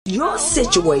Your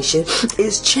situation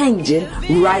is changing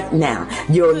right now.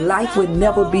 Your life will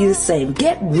never be the same.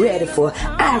 Get ready for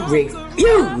I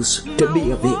refuse to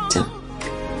be a victim.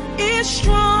 It's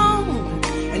strong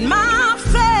and my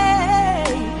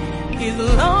faith is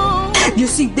long. You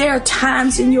see, there are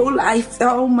times in your life,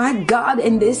 oh my God,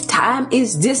 and this time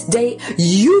is this day.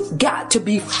 You've got to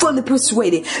be fully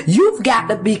persuaded. You've got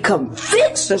to be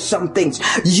convinced of some things.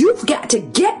 You've got to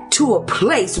get to a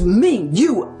place,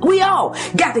 we all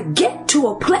got to get to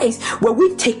a place where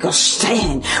we take a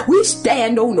stand. We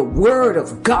stand on the word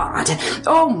of God.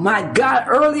 Oh my God,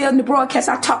 earlier in the broadcast,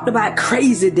 I talked about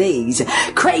crazy days,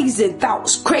 crazy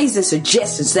thoughts, crazy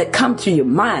suggestions that come to your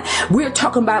mind. We're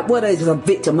talking about what is a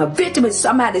victim. A victim is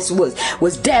somebody that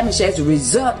was damaged as a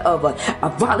result of a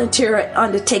voluntary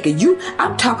undertaking.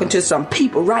 I'm talking to some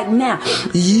people right now.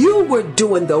 You were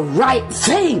doing the right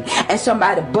thing and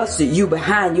somebody busted you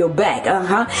behind your back.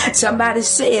 Somebody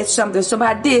said something,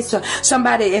 somebody did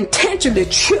somebody intentionally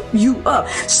tripped you up.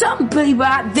 Some people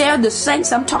out there, the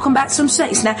saints, I'm talking about some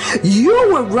saints now,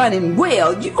 you were running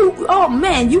well.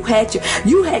 You had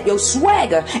your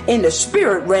swagger in the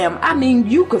spirit realm. I mean,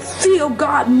 you could feel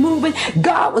God moving.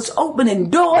 God was opening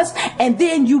doors, and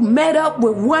then you met up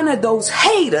with one of those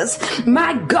haters,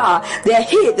 my God, that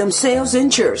hid themselves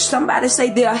in church. Somebody say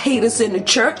there are haters in the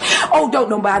church. Oh, don't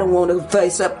nobody want to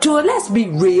face up to it. Let's be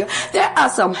real. There are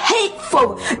some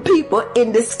hateful people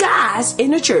in disguise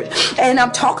in the church. And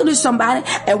I'm talking to somebody,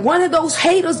 and one of those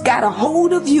haters got a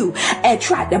hold of you and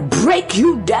tried to break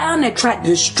you down and tried to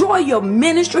destroy your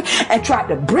ministry and tried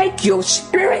to break your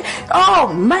spirit.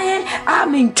 Oh man, I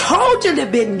mean, totally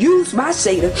been used by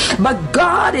Satan. But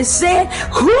God has said,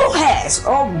 who has?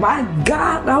 Oh my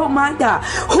God,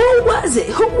 who was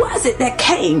it that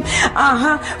came?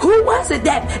 Who was it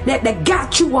that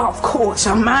got you off course?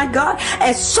 Oh my God.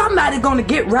 And somebody gonna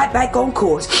get right back on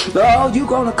course. Oh, you're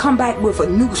gonna come back with a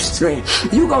new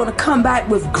strength. You're gonna come back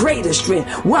with greater strength.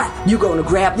 What? You're gonna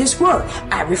grab this word.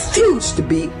 I refuse to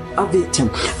be a victim,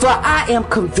 for I am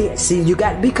convinced. See, you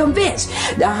got to be convinced,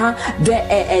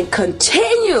 and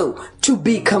continue to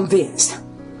be convinced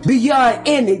beyond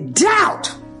any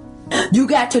doubt. You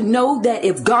got to know that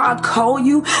if God called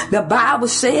you, the Bible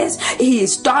says he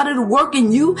has started a work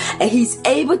in you and he's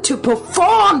able to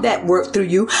perform that work through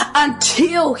you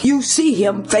until you see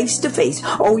him face to face.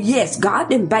 Oh yes, God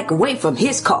didn't back away from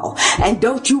his call, and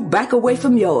don't you back away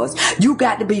from yours. You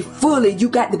got to be you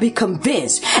got to be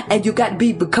convinced, and you got to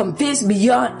be convinced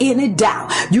beyond any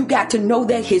doubt. You got to know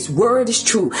that his word is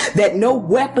true, that no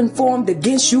weapon formed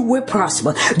against you will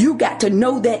prosper. You got to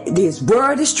know that his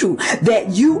word is true,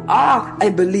 that you are a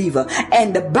believer,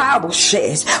 and the Bible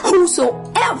says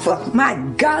whosoever, my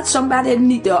God, somebody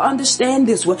need to understand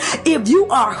this one. If you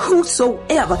are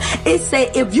whosoever, it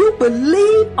say if you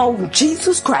believe on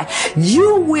Jesus Christ,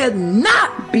 you will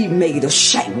not be made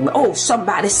ashamed. Oh,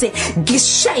 somebody say, get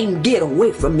shame, get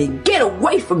away from me, get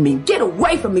away from me, get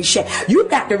away from me, shame. You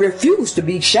got to refuse to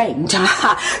be shamed.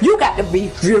 You got to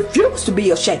refuse to be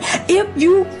ashamed. If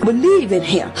you believe in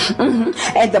him,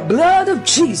 and the blood of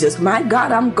Jesus, my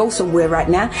God, I'm going somewhere right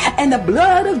now, and the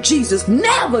blood of Jesus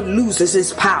never loses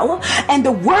its power, and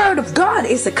the word of God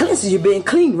is the cleanser. You're being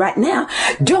clean right now.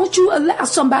 Don't you allow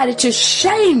somebody to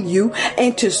shame you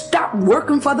and to stop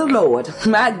working for the Lord.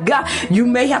 My God, you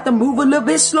may have to move a little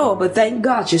bit slower, but thank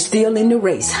God you're still in the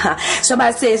race.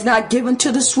 Somebody says it's not given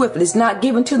to the swift, it's not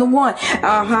given to the one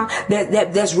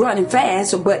that's running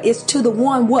fast, but it's to the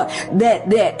one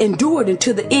that endured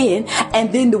until the end.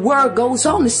 And then the word goes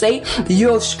on to say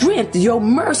your strength, your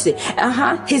mercy,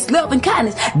 his love and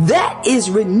kindness, that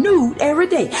is renewed every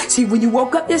day. See, when you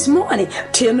woke up this morning,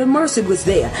 tender mercy was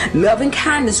there, love and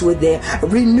kindness was there,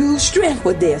 renewed strength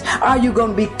was there. Are you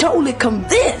going to be totally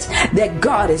convinced that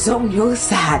God is on your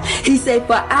side? He said,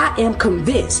 for I am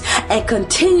convinced and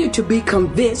continue to be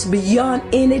convinced beyond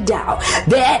any doubt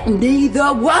that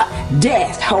neither what?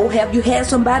 Death. Oh, have you had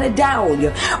somebody die on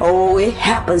you? Oh, it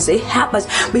happens.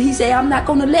 But he said, I'm not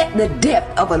going to let the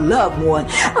death of a loved one,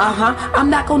 I'm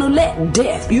not going to let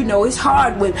death, it's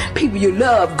hard when people you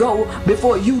love go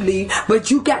before you leave,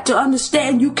 but you got to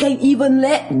understand you can't even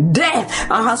let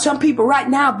death, some people right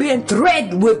now being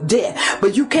threatened with death,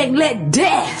 but you can't let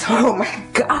death,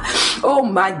 oh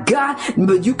my God,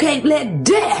 but you can't let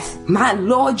death, my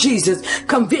Lord Jesus,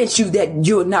 convince you that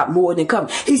you're not more than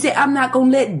coming. He said, I'm not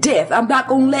going to let death, I'm not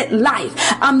going to let life,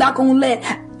 I'm not going to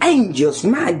let angels,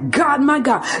 my God,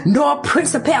 nor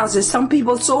principalities. Some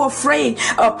people are so afraid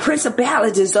of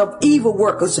principalities, of evil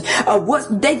workers, of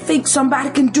what they think somebody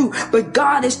can do. But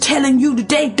God is telling you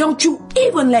today, don't you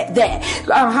even let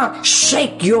that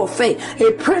shake your faith.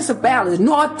 Principalities,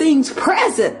 nor things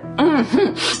present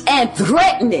and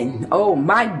threatening. Oh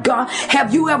my God,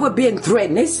 have you ever been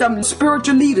threatened? There's some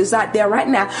spiritual leaders out there right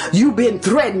now. You've been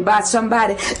threatened by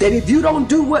somebody that if you don't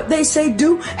do what they say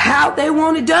do, how they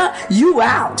want it done, you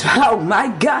out. Oh my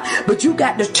God. But you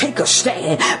got to take a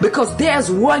stand, because there's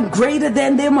one greater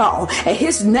than them all, and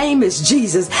his name is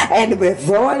Jesus. And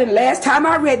before the last time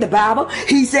I read the Bible,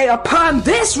 he said, upon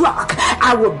this rock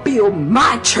I will build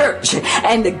my church,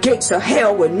 and the gates of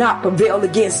hell will not prevail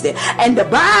against it. And the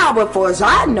Bible, for as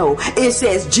I know, it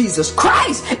says Jesus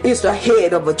Christ is the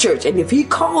head of a church, and if he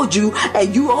called you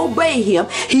and you obey him,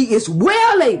 he is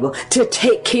well able to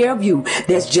take care of you.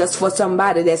 That's just for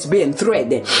somebody that's been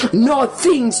threatened. Nor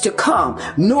things to come,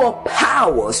 nor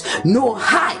powers, nor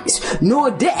heights,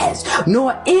 nor depths,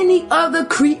 nor any other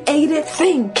created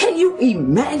thing. Can you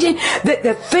imagine that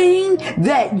the thing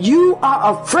that you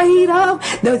are afraid of,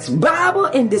 this Bible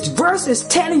in this verse is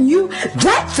telling you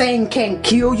that thing can't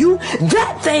kill you,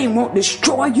 that thing won't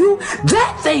destroy you,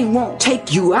 that thing won't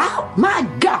take you out? My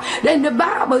God. Then the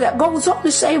Bible that goes on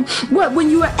to say, well, when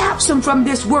you are absent from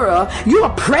this world, you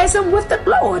are present with the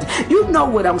Lord. You know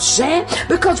what I'm saying?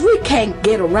 Because we can't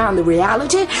get around the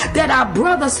reality that our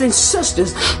brothers and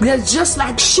sisters, they're just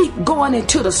like sheep going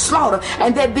into the slaughter,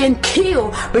 and they've been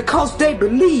killed because they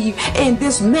believe in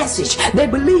this message. They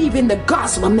believe in the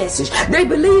gospel message. They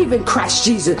believe in Christ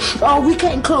Jesus. Oh, we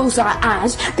can't close our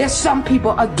eyes that some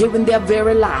people are giving their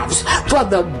very lives for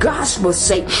the gospel's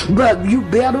sake. But you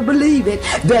better believe it,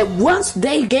 that once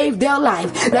they gave their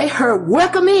life, they heard,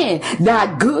 welcome in,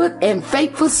 thy good and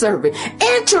faithful servant.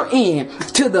 Enter in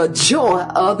to the joy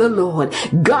of the Lord.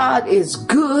 God is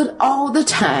good all the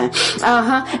time.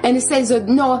 And it says that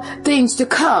nor things to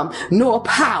come, nor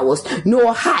powers,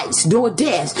 nor heights, nor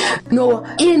depths, nor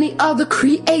any other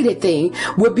created thing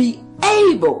will be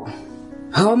able.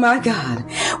 Oh my God,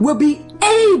 will be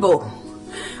able.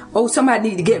 Oh, somebody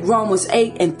need to get Romans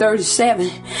 8:37.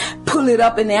 Pull it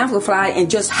up in the Amplify and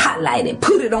just highlight it.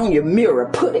 Put it on your mirror.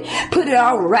 Put it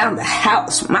all around the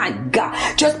house. My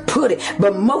God, just put it.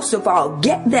 But most of all,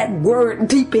 get that word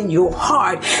deep in your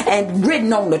heart and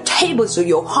written on the tables of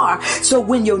your heart. So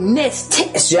when your next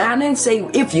test, I didn't say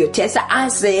if your test, I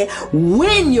said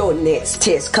when your next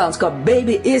test comes, because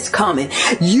baby, it's coming.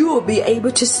 You will be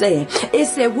able to say, it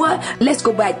said what? Let's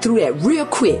go back through that real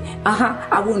quick.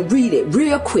 I want to read it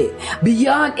real quick.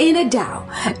 Beyond any doubt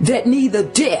that neither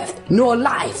death, nor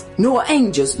life, nor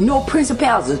angels, nor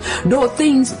principalities, nor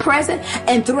things present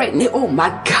and threatening, oh my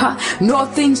God, nor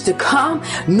things to come,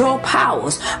 nor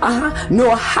powers,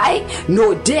 nor height,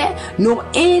 nor depth, nor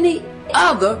any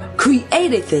other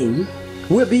created thing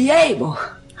will be able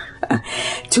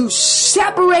to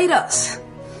separate us.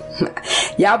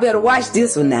 Y'all better watch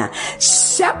this one now.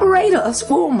 Separate us,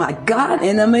 oh my God,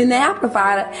 and I'm in the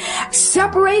Amplified.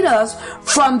 Separate us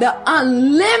from the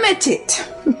unlimited.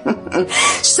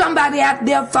 Somebody out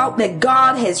there thought that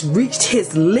God has reached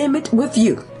his limit with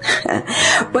you.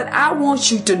 But I want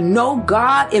you to know,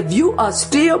 God, if you are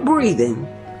still breathing,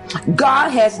 God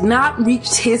has not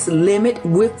reached his limit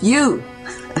with you.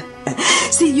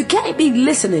 See, you can't be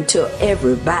listening to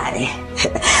everybody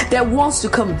that wants to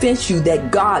convince you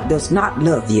that God does not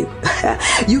love you.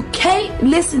 You can't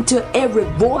listen to every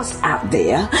voice out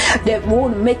there that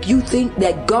want to make you think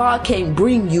that God can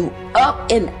bring you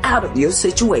up and out of your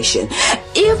situation.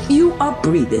 If you are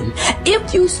breathing,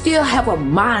 if you still have a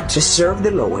mind to serve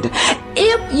the Lord,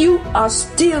 if you are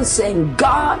still saying,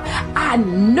 God, I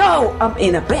know I'm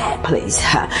in a bad place,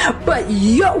 but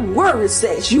your word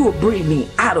says you will bring me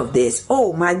out of this.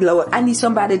 Oh my Lord, I need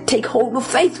somebody to take hold of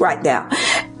faith right now.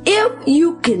 If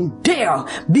you can dare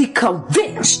be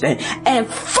convinced and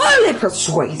fully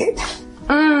persuaded.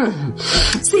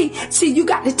 See, you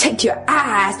got to take your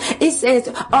eyes, it says,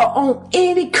 on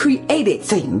any created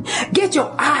thing. Get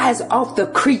your eyes off the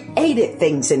created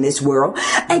things in this world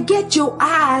and get your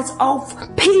eyes off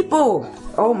people.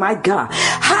 Oh my God.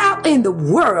 How in the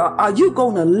world are you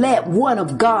going to let one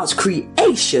of God's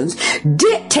creations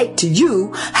dictate to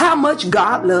you how much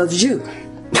God loves you?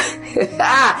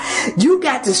 You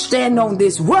got to stand on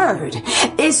this word.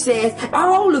 It says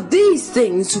all of these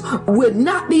things will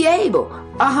not be able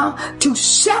to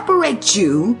separate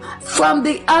you from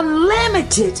the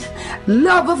unlimited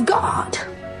love of God,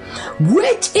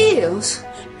 which is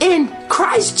in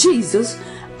Christ Jesus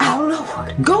our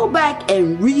Lord. Go back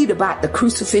and read about the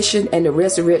crucifixion and the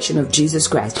resurrection of Jesus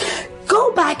Christ.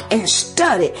 Go back and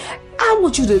study I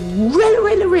want you to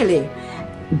really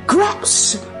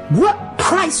grasp what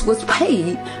price was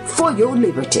paid for your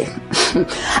liberty.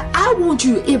 I want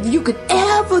you, if you could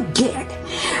ever get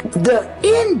the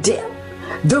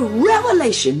in-depth, the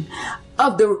revelation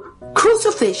of the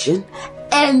crucifixion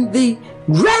and the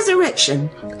resurrection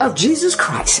of Jesus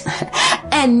Christ,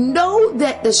 and know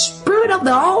that the Spirit of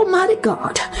the Almighty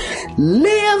God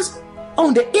lives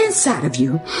on the inside of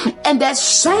you, and that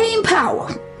same power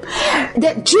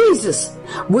that Jesus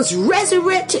was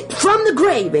resurrected from the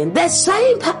grave in, that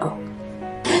same power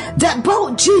that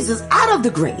brought Jesus out of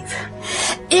the grave,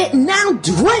 it now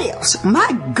dwells, my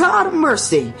God of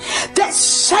mercy, that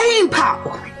same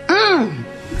power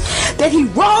that he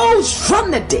rose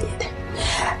from the dead.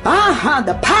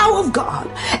 The power of God,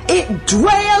 it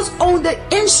dwells on the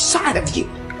inside of you,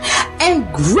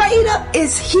 and greater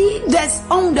is he that's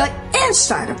on the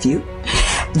inside of you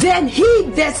than he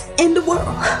that's in the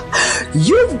world.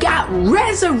 You've got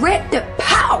resurrected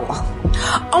power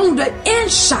on the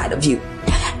inside of you.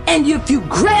 And if you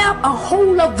grab a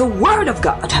hold of the word of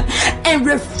God and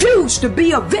refuse to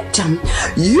be a victim,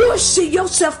 you'll see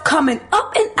yourself coming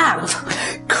up and out of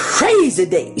crazy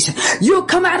days. You'll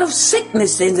come out of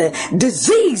sicknesses and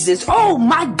diseases. Oh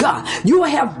my God, you will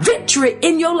have victory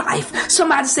in your life.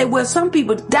 Somebody said, well, some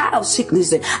people die of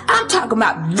sickness. I'm talking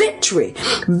about victory.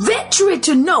 Victory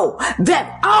to know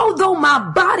that although my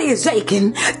body is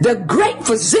aching, the great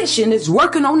physician is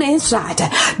working on the inside.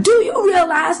 Do you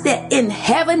realize that in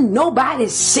heaven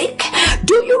nobody's sick?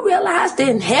 Do you realize that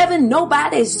in heaven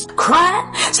nobody's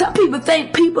crying? Some people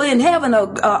think people in heaven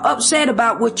are upset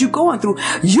about what you're going through.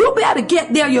 You better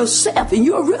get there yourself and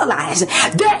you'll realize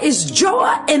there is joy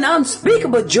and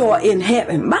unspeakable joy in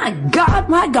heaven. My God,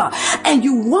 my God. And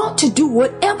you want to do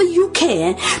whatever you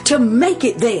can to make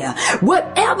it there.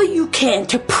 Whatever you can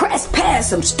to press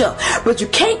past some stuff. But you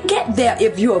can't get there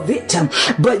if you're a victim.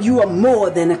 But you are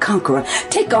more than a conqueror.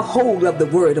 Take a hold of the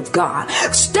word of God.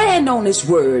 Stand on his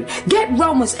word. Get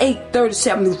Romans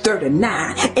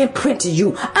 8:37-39 imprinted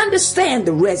you. Understand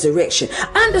the resurrection.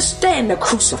 Understand the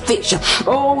crucifixion.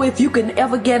 Oh, if you can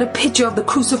ever get a picture of the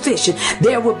crucifixion,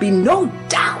 there will be no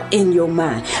doubt in your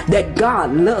mind that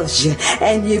God loves you.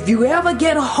 And if you ever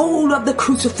get a hold of the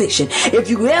crucifixion, if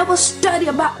you ever study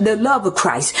about the love of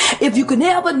Christ, if you can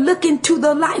ever look into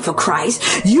the life of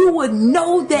Christ, you would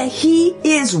know that he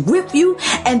is with you,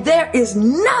 and there is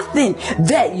nothing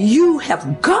that you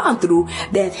have gone through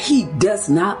that he does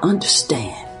not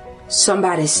understand.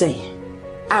 Somebody say,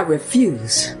 I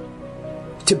refuse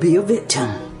to be a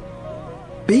victim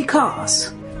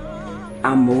because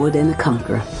I'm more than a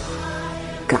conqueror.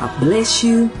 God bless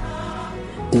you.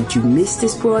 Don't you miss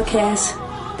this broadcast.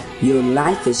 Your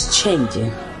life is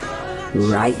changing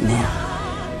right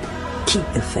now.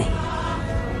 Keep the faith.